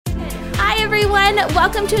everyone.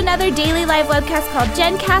 Welcome to another daily live webcast called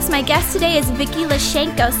GenCast. My guest today is Vicky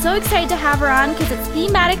Lyashenko. So excited to have her on because it's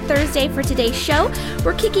Thematic Thursday for today's show.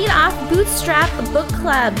 We're kicking off Bootstrap Book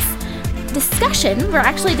Club's discussion. We're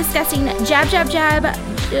actually discussing jab, jab, jab.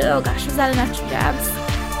 Oh gosh, was that enough jabs?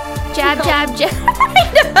 Jab, jab,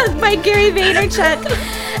 jab by Gary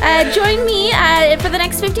Vaynerchuk. Join me for the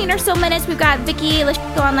next 15 or so minutes. We've got Vicky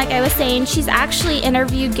Lyashenko on, like I was saying. She's actually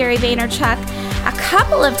interviewed Gary Vaynerchuk a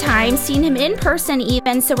couple of times, seen him in person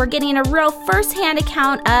even, so we're getting a real first-hand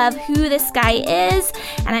account of who this guy is,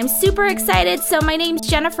 and I'm super excited. So my name's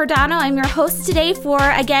Jennifer Dono. I'm your host today for,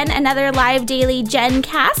 again, another live daily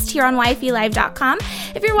GenCast here on YFELive.com.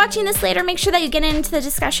 If you're watching this later, make sure that you get into the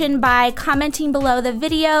discussion by commenting below the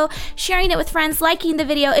video, sharing it with friends, liking the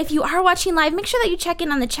video. If you are watching live, make sure that you check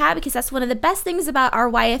in on the chat, because that's one of the best things about our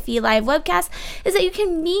YFE Live webcast is that you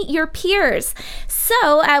can meet your peers.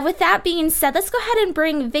 So with that being said, let's go ahead and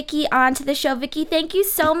bring Vicky onto the show. Vicky, thank you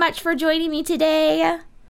so much for joining me today.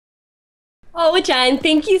 Oh, Jen,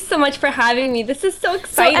 thank you so much for having me. This is so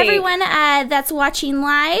exciting. So everyone that's watching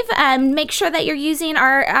live, make sure that you're using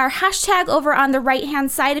our hashtag over on the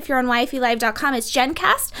right-hand side. If you're on YFELive.com, it's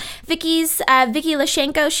GenCast. Vicky's Vicky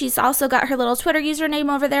Lyashenko. She's also got her little Twitter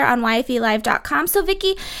username over there on YFELive.com. So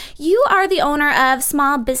Vicky, you are the owner of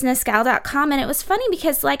smallbusinessgal.com, and it was funny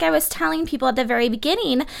because, like I was telling people at the very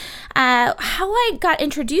beginning, how I got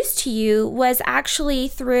introduced to you was actually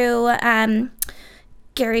through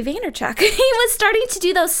Gary Vaynerchuk. He was starting to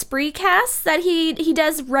do those Spreecasts that he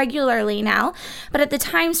does regularly now, but at the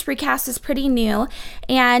time Spreecast was pretty new,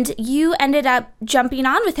 and you ended up jumping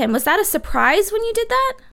on with him. Was that a surprise when you did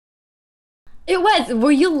that? It was.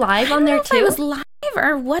 Were you live on there too? I was live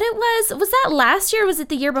or what it was. Was that last year or was it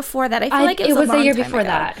the year before that? I feel like it was the year before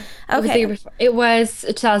that. Okay. It was the year before. It was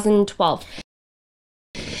 2012.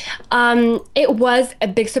 It was a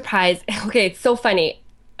big surprise. Okay, it's so funny.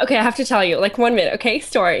 Okay, I have to tell you, like 1 minute, okay,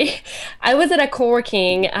 story. I was at a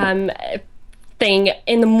co-working thing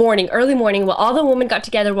in the morning, early morning, where all the women got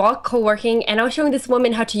together, we're all co-working, and I was showing this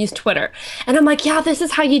woman how to use Twitter. And I'm like, yeah, this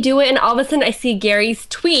is how you do it. And all of a sudden I see Gary's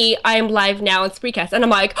tweet, I am live now on Spreecast. And I'm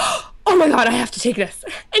like, oh my God, I have to take this.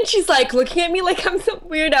 And she's like looking at me like I'm some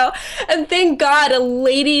weirdo. And thank God a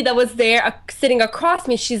lady that was there sitting across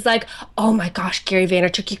me, she's like, oh my gosh, Gary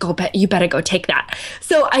Vaynerchuk, you better go take that.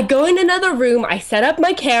 So I go in another room, I set up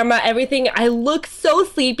my camera, everything. I look so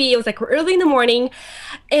sleepy. It was like early in the morning.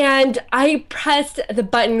 And I pressed the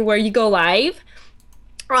button where you go live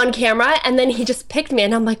on camera. And then he just picked me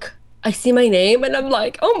and I'm like, I see my name and I'm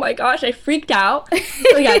like, oh my gosh, I freaked out.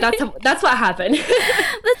 So yeah, that's what happened.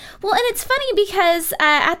 Well, and it's funny because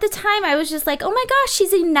at the time I was just like, oh my gosh,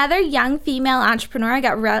 she's another young female entrepreneur. I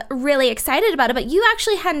got really excited about it. But you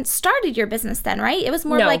actually hadn't started your business then, right? It was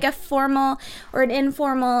more like a formal or an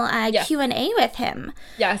informal yes. Q&A with him.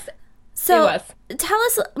 Yes. So tell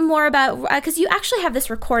us more about, because you actually have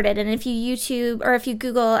this recorded, and if you YouTube or if you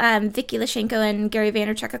Google Vicky Lyashenko and Gary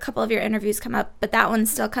Vaynerchuk, a couple of your interviews come up, but that one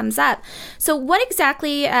still comes up. So what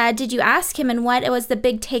exactly did you ask him, and what was the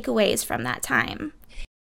big takeaways from that time?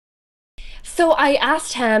 So I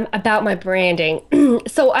asked him about my branding.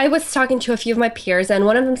 So I was talking to a few of my peers, and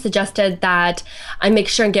one of them suggested that I make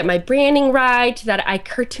sure and get my branding right, that I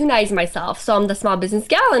cartoonize myself. So I'm the small business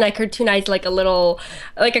gal, and I cartoonize like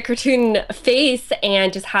a cartoon face,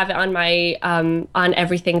 and just have it on my on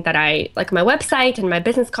everything that I like, my website and my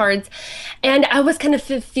business cards. And I was kind of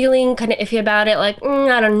feeling kind of iffy about it, like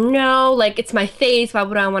I don't know, like it's my face. Why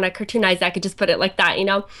would I want to cartoonize that? I could just put it like that, you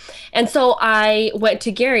know. And so I went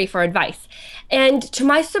to Gary for advice. And to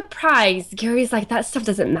my surprise, Gary's like, that stuff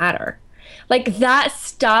doesn't matter. Like that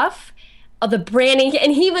stuff of the branding,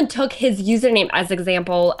 and he even took his username as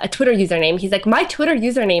example, a Twitter username. He's like, my Twitter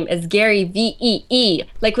username is Gary VEE,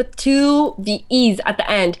 like with 2 VEs at the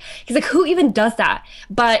end. He's like, who even does that?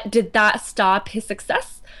 But did that stop his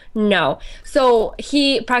success? No. So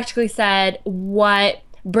he practically said,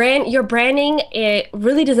 your branding, it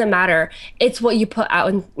really doesn't matter. It's what you put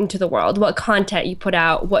out into the world, what content you put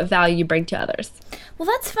out, what value you bring to others. Well,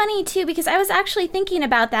 that's funny too, because I was actually thinking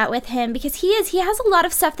about that with him, because he has a lot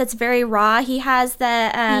of stuff that's very raw. He has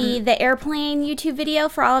the airplane YouTube video.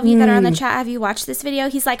 For all of you that are on the chat, have you watched this video?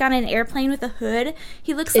 He's like on an airplane with a hood.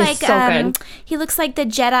 He looks like he looks like the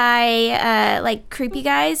Jedi like creepy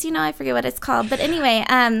guys, you know, I forget what it's called. But anyway,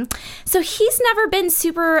 so he's never been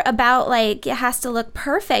super about like it has to look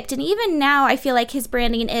perfect. And even now I feel like his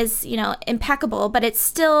branding is, you know, impeccable, but it's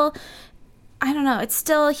still I don't know,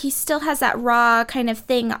 he still has that raw kind of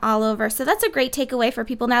thing all over. So that's a great takeaway for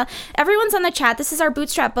people. Now, everyone's on the chat. This is our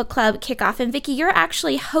Bootstrap Book Club kickoff. And Vicky, you're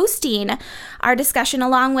actually hosting our discussion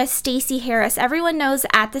along with Stacey Harris. Everyone knows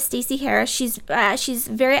at the Stacey Harris. She's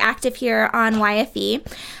very active here on YFE.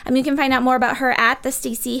 You can find out more about her at the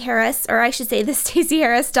Stacey Harris, or I should say the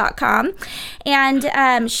StaceyHarris.com.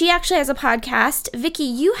 And she actually has a podcast. Vicky,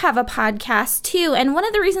 you have a podcast too. And one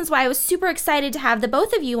of the reasons why I was super excited to have the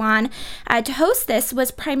both of you on to host this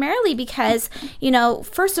was primarily because,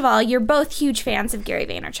 first of all, you're both huge fans of Gary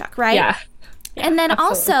Vaynerchuk, right? Yeah. And then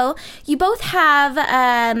absolutely. also, you both have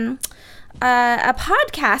a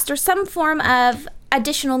podcast or some form of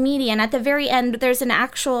additional media, and at the very end there's an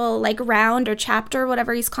actual round or chapter,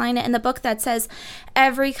 whatever he's calling it in the book, that says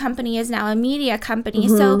every company is now a media company.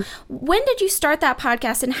 So when did you start that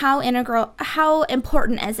podcast, and how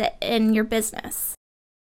important is it in your business?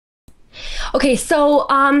 Okay, so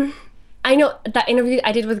I know that interview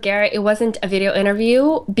I did with Gary, it wasn't a video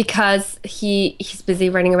interview because he's busy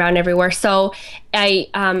running around everywhere. So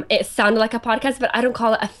it sounded like a podcast, but I don't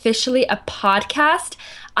call it officially a podcast.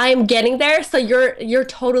 I'm getting there. So you're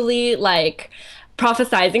totally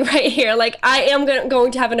prophesizing right here. I am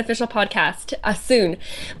going to have an official podcast soon,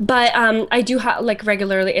 but I do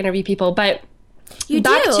regularly interview people. But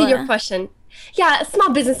back to your question. Yeah,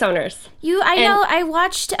 small business owners. I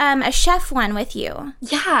watched a chef one with you.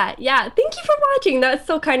 Yeah. Thank you for watching. That's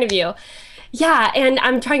so kind of you. Yeah, and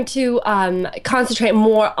I'm trying to concentrate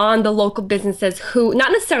more on the local businesses who,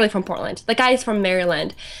 not necessarily from Portland, the guys from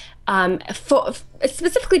Maryland,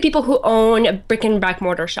 specifically people who own brick and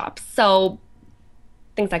mortar shops. So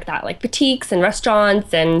things like that, like boutiques and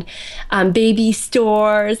restaurants and baby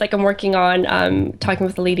stores. I'm working on talking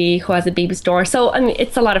with a lady who has a baby store. So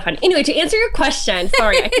it's a lot of fun. Anyway, to answer your question,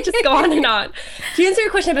 sorry, I could just go on and on. To answer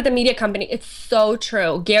your question about the media company, it's so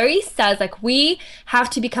true. Gary says we have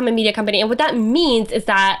to become a media company. And what that means is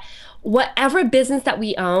that whatever business that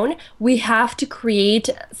we own, we have to create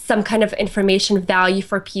some kind of information value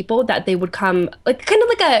for people that they would come, kind of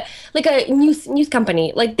like a news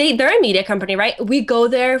company. They're a media company, right? We go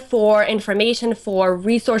there for information, for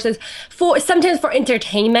resources, sometimes for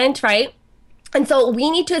entertainment, right? And so we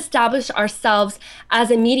need to establish ourselves as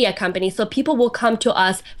a media company so people will come to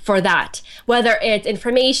us for that, whether it's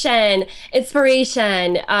information,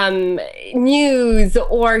 inspiration, news,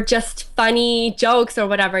 or just funny jokes or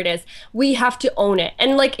whatever it is. We have to own it.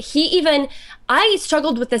 And I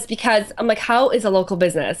struggled with this because I'm how is a local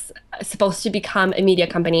business supposed to become a media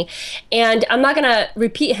company? And I'm not going to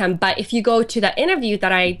repeat him, but if you go to that interview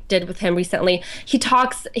that I did with him recently, he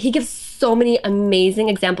gives so many amazing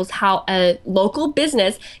examples how a local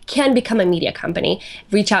business can become a media company,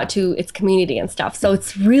 reach out to its community and stuff. So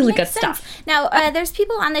it's really good stuff. Now, there's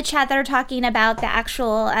people on the chat that are talking about the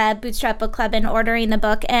actual Bootstrap Book Club and ordering the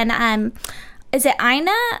book. And is it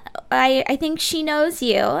Ina? I think she knows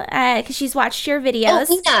you because she's watched your videos.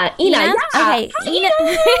 Oh, Ina, yeah. Okay,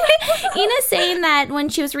 Ina's saying that when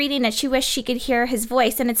she was reading it, she wished she could hear his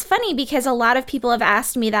voice. And it's funny because a lot of people have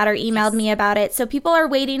asked me that or emailed me about it. So people are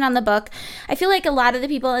waiting on the book. I feel like a lot of the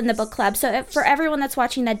people in the book club. So for everyone that's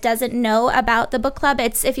watching that doesn't know about the book club,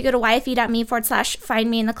 it's if you go to yfe.me/find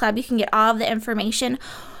me in the club, you can get all of the information.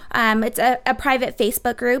 It's a private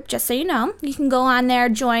Facebook group, just so you know. You can go on there,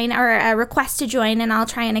 join, or request to join, and I'll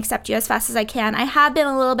try and accept you as fast as I can. I have been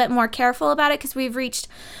a little bit more careful about it because we've reached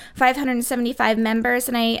 575 members,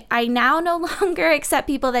 and I now no longer accept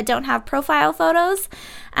people that don't have profile photos.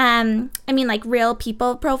 Real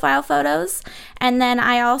people profile photos. And then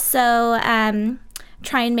I also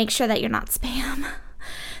try and make sure that you're not spam.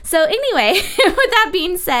 So anyway, with that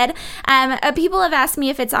being said, people have asked me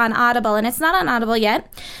if it's on Audible, and it's not on Audible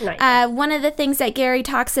yet. Nice. One of the things that Gary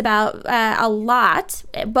talks about a lot,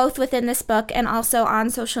 both within this book and also on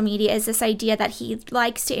social media, is this idea that he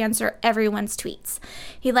likes to answer everyone's tweets.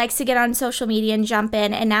 He likes to get on social media and jump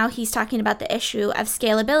in, and now he's talking about the issue of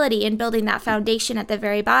scalability and building that foundation at the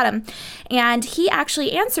very bottom. And he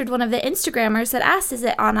actually answered one of the Instagrammers that asked, is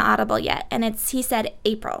it on Audible yet? And he said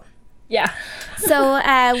April. Yeah. So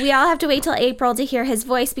we all have to wait till April to hear his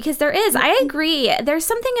voice because I agree, there's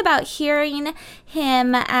something about hearing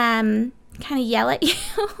him kind of yell at you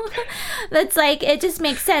that's it just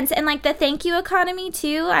makes sense. And the thank you economy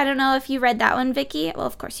too. I don't know if you read that one, Vicky. Well,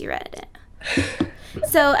 of course you read it.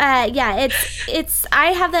 So I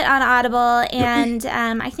have that on Audible, and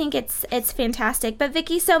I think it's fantastic. But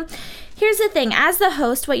Vicky, so Here's the thing. As the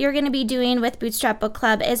host, what you're going to be doing with Bootstrap Book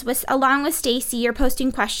Club is, along with Stacy, you're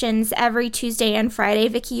posting questions every Tuesday and Friday.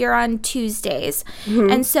 Vicky, you're on Tuesdays.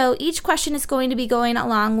 And so each question is going to be going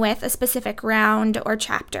along with a specific round or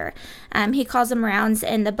chapter. He calls them rounds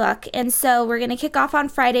in the book. And so we're going to kick off on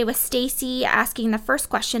Friday with Stacy asking the first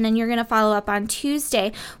question, and you're going to follow up on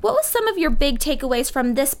Tuesday. What was some of your big takeaways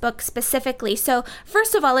from this book specifically? So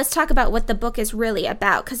first of all, let's talk about what the book is really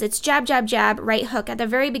about, because it's jab, jab, jab, right hook. At the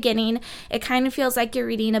very beginning, it kind of feels like you're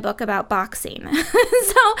reading a book about boxing.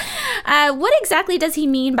 So what exactly does he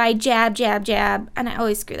mean by jab, jab, jab? And I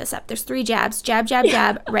always screw this up. There's 3 jabs. Jab, jab,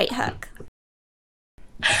 jab, right hook.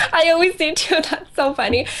 I always do too. That's so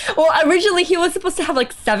funny. Well, originally he was supposed to have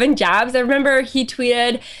like 7 jabs. I remember he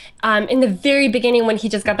tweeted in the very beginning when he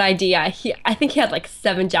just got the idea. I think he had like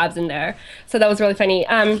 7 jabs in there. So that was really funny.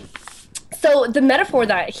 So the metaphor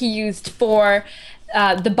that he used for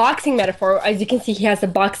the boxing metaphor, as you can see, he has the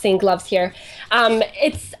boxing gloves here.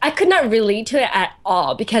 I could not relate to it at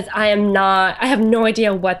all because I have no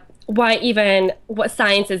idea what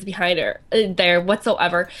science is behind it there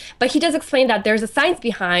whatsoever. But he does explain that there's a science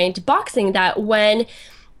behind boxing, that when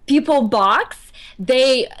people box,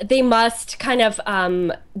 they must kind of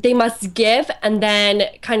they must give and then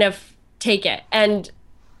kind of take it. And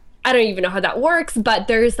I don't even know how that works, but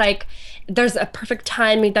there's a perfect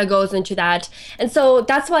timing that goes into that. And so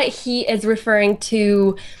that's why he is referring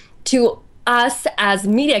to us as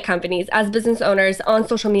media companies, as business owners on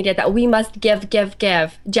social media, that we must give,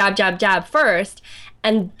 jab, jab, jab first,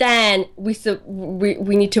 and then we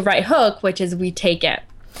need to right hook, which is we take it.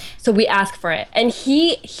 So we ask for it. And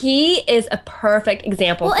he is a perfect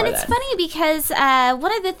example for this. Well, and it's funny because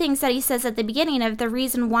one of the things that he says at the beginning of the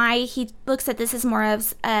reason why he looks at this as more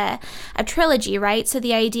of a trilogy, right? So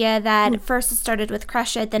the idea that first it started with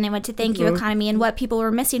Crush It, then it went to Thank You Economy, and what people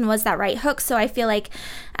were missing was that right hook. So I feel like,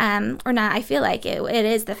 it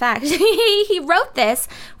is the fact. He wrote this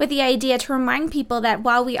with the idea to remind people that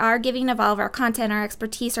while we are giving of all of our content, our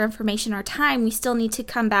expertise, our information, our time, we still need to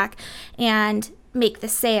come back and make the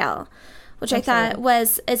sale, which Absolutely. I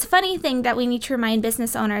thought it's a funny thing that we need to remind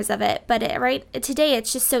business owners of it. But today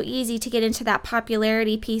it's just so easy to get into that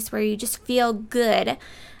popularity piece where you just feel good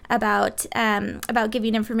about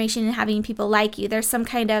giving information and having people like you. There's some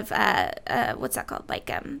kind of what's that called? Like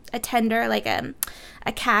a tender, like a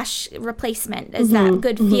cash replacement is that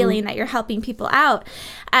good feeling that you're helping people out.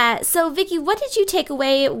 So Vicky, what did you take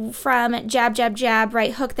away from jab, jab, jab,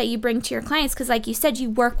 right hook that you bring to your clients? Because like you said, you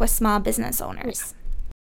work with small business owners.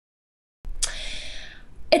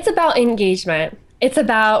 It's about engagement. It's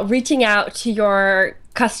about reaching out to your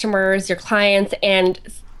customers, your clients, and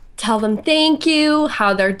tell them thank you,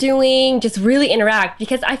 how they're doing, just really interact.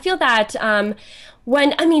 Because I feel that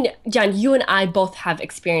Jen, you and I both have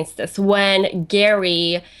experienced this. When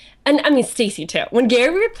Gary, and Stacy too, when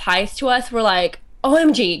Gary replies to us, we're like,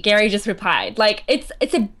 OMG, Gary just replied. Like,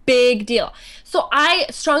 it's a big deal. So I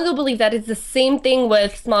strongly believe that it's the same thing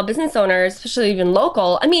with small business owners, especially even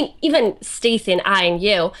local. Even Stacy and I and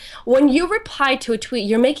you, when you reply to a tweet,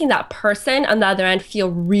 you're making that person on the other end feel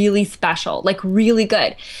really special, like really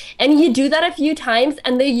good. And you do that a few times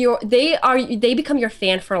and they become your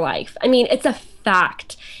fan for life. It's a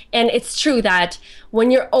fact. And it's true that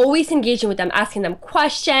when you're always engaging with them, asking them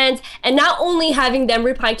questions, and not only having them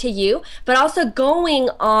reply to you, but also going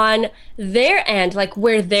on their end, like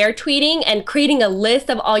where they're tweeting, and creating a list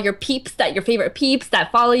of all your favorite peeps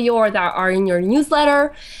that follow you or that are in your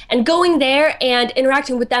newsletter, and going there and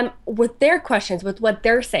interacting with them with their questions, with what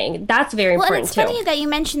they're saying. That's very important too. Well, it's funny that you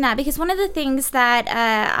mentioned that, because one of the things that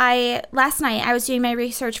last night I was doing my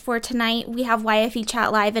research for tonight. We have YFE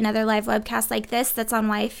Chat Live, another live webcast like this that's on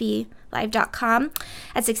YFElive.com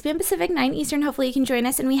at 6 p.m. Pacific, 9 Eastern. Hopefully you can join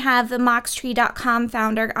us. And we have the Moxtree.com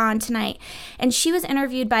founder on tonight. And she was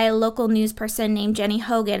interviewed by a local news person named Jenny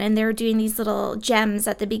Hogan, and they were doing these little gems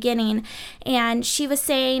at the beginning. And she was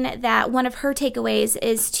saying that one of her takeaways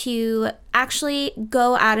is to actually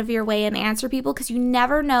go out of your way and answer people, because you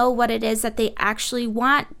never know what it is that they actually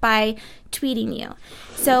want by tweeting you.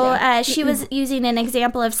 So she was using an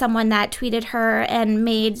example of someone that tweeted her and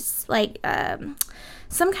made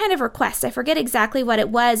some kind of request. I forget exactly what it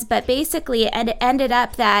was, but basically it ended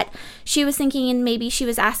up that she was thinking maybe she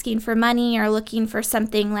was asking for money or looking for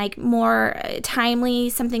something like more timely,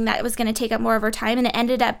 something that was going to take up more of her time, and it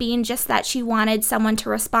ended up being just that she wanted someone to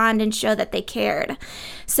respond and show that they cared.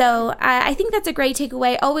 So I think that's a great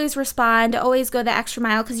takeaway. Always respond, always go the extra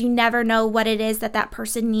mile, because you never know what it is that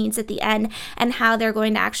person needs at the end and how they're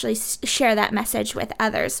going to actually share that message with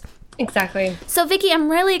others. Exactly. So, Vicky, I'm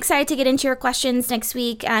really excited to get into your questions next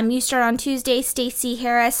week. You start on Tuesday. Stacey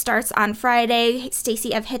Harris starts on Friday.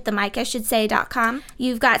 Stacey of hitthemic.com.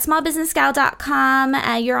 You've got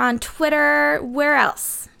smallbusinessgal.com. You're on Twitter. Where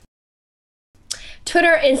else?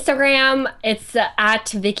 Twitter, Instagram, it's at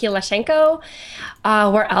Vicky Lyashenko.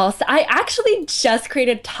 Where else? I actually just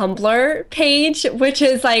created a Tumblr page, which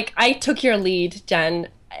is like, I took your lead, Jen.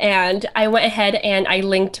 And I went ahead and I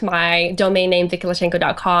linked my domain name,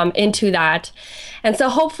 VickyLyashenko.com, into that. And so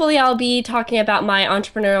hopefully I'll be talking about my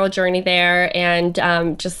entrepreneurial journey there and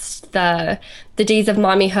just the days of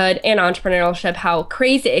mommyhood and entrepreneurship, how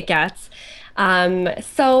crazy it gets. And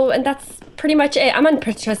that's pretty much it. I'm on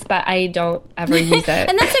Pinterest, but I don't ever use it.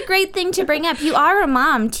 And that's a great thing to bring up. You are a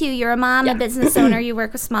mom, too. You're a mom, a business owner. You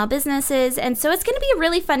work with small businesses. And so it's going to be a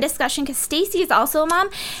really fun discussion because Stacey is also a mom.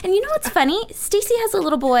 And you know what's funny? Stacey has a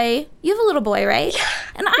little boy. You have a little boy, right?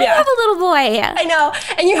 And I have a little boy. I know.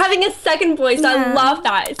 And you're having a second boy, so I love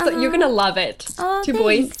that. So you're going to love it. Oh, Two thanks.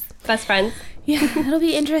 boys, best friends. Yeah, it'll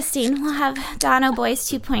be interesting. We'll have Dono Boys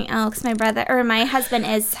 2.0 because my husband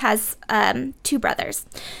has two brothers.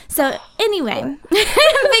 So anyway,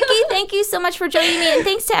 Vicky, thank you so much for joining me, and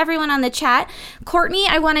thanks to everyone on the chat. Courtney,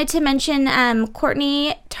 I wanted to mention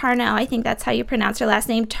Courtney Tarnow. I think that's how you pronounce her last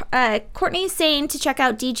name. Courtney's saying to check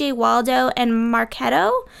out DJ Waldo and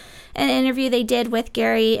Marketo, an interview they did with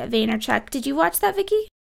Gary Vaynerchuk. Did you watch that, Vicky?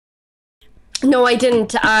 No, I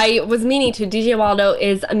didn't. I was meaning to. DJ Waldo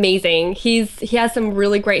is amazing. He has some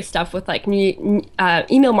really great stuff with like new,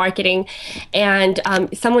 email marketing, and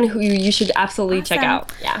someone who you should absolutely check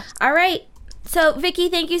out. Yeah. All right. So, Vicky,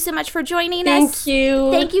 thank you so much for joining us. Thank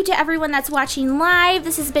you. Thank you to everyone that's watching live.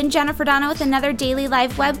 This has been Jennifer Donna with another daily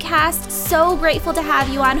live webcast. So grateful to have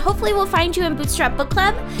you on. Hopefully, we'll find you in Bootstrap Book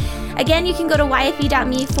Club. Again, you can go to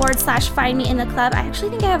yfe.me/find me in the club. I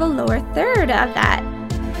actually think I have a lower third of that.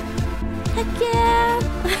 Heck yeah,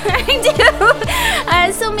 I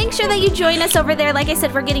do. So make sure that you join us over there. Like I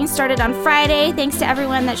said, we're getting started on Friday. Thanks to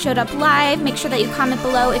everyone that showed up live. Make sure that you comment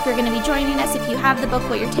below if you're going to be joining us, if you have the book,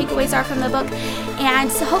 what your takeaways are from the book. And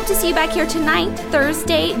so hope to see you back here tonight,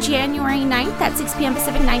 Thursday, January 9th at 6 p.m.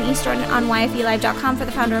 Pacific, 9 Eastern on yfelive.com for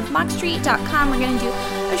the founder of mockstreet.com. We're going to do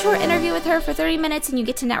a short interview with her for 30 minutes and you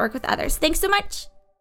get to network with others. Thanks so much.